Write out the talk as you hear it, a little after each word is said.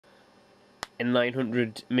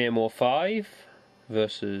N900 MicroB 5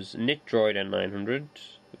 versus NITDroid N900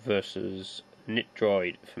 versus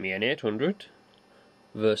NITDroid for me N800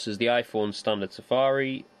 versus the iPhone standard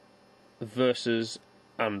Safari versus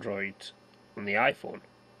Android on the iPhone.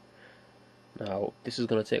 Now, this is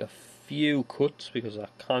going to take a few cuts because I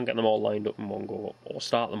can't get them all lined up in one go or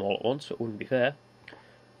start them all at once, so it wouldn't be fair.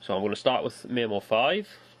 So I'm going to start with MicroB 5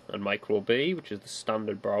 and MicroB, which is the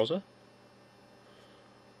standard browser.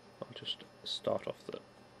 I'll just start off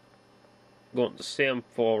go on the same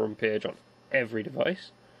forum page on every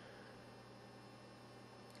device.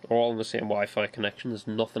 They're all on the same Wi-Fi connection, there's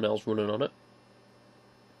nothing else running on it.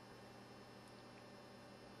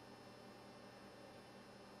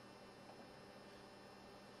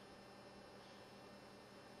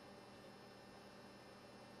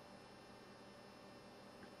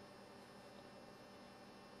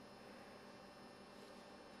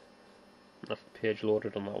 That's the page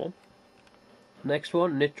loaded on that one. Next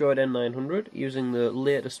one, NITDroid N900, using the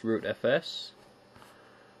latest root FS.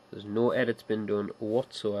 There's no edits been done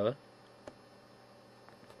whatsoever.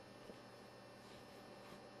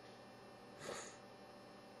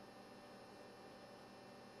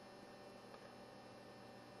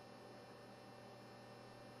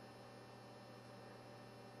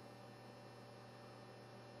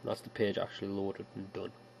 That's the page actually loaded and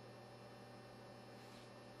done.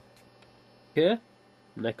 Okay,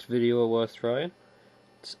 next video worth trying.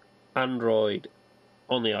 It's Android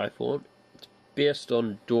on the iPhone. It's based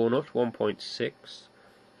on Donut 1.6.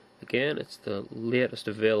 Again, it's the latest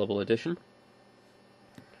available edition,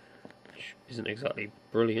 which isn't exactly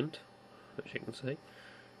brilliant, as you can see.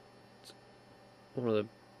 It's one of the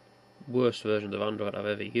worst versions of Android I've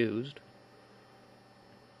ever used,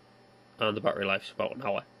 and the battery life's about an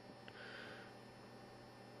hour.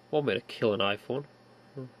 One way to kill an iPhone: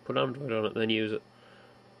 put Android on it, then use it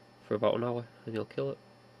for about an hour, and you'll kill it.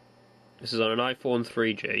 This is on an iPhone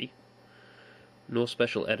 3G. No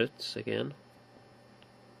special edits again.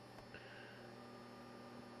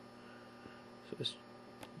 So it's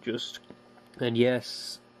just, and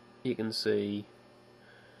yes, you can see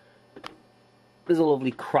there's a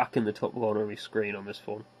lovely crack in the top corner of my screen on this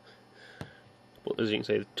phone. But as you can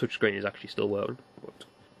see, the touchscreen is actually still working. But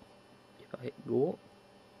if I hit go,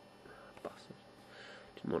 bastard,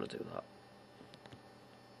 didn't want to do that.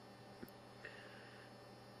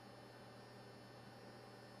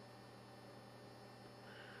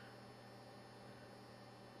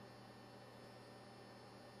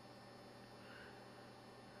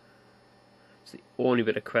 It's the only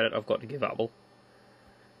bit of credit I've got to give Apple.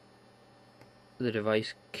 The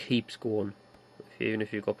device keeps going, even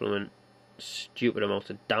if you've got stupid amounts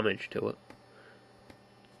of damage to it.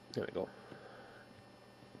 There we go.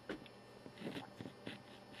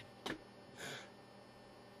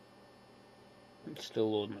 It's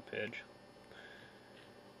still loading the page.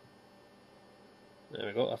 There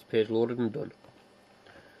we go, that's page loaded and done.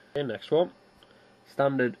 Okay, next one.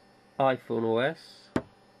 Standard iPhone OS.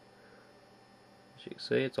 As you can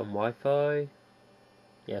see, it's on Wi-Fi.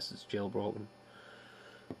 Yes, it's jailbroken.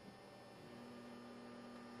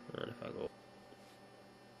 And if I go,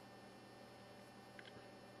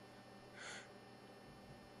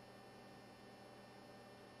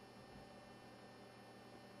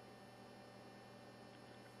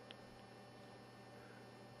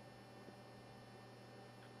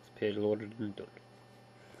 it's page loaded and done.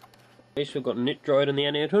 Okay, so we've got NITDroid and the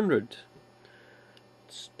N800.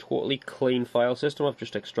 It's totally clean file system. I've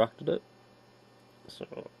just extracted it. So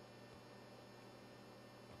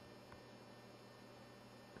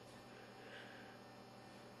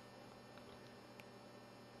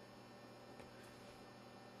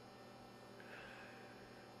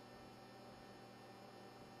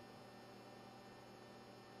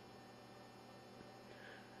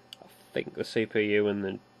I think the CPU in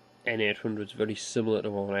the N800 is very similar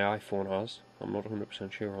to what my iPhone has. I'm not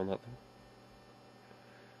 100% sure on that though.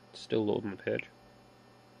 It's still loading the page.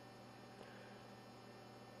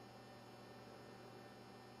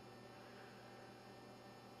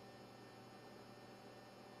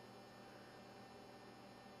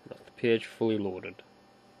 That's the page fully loaded.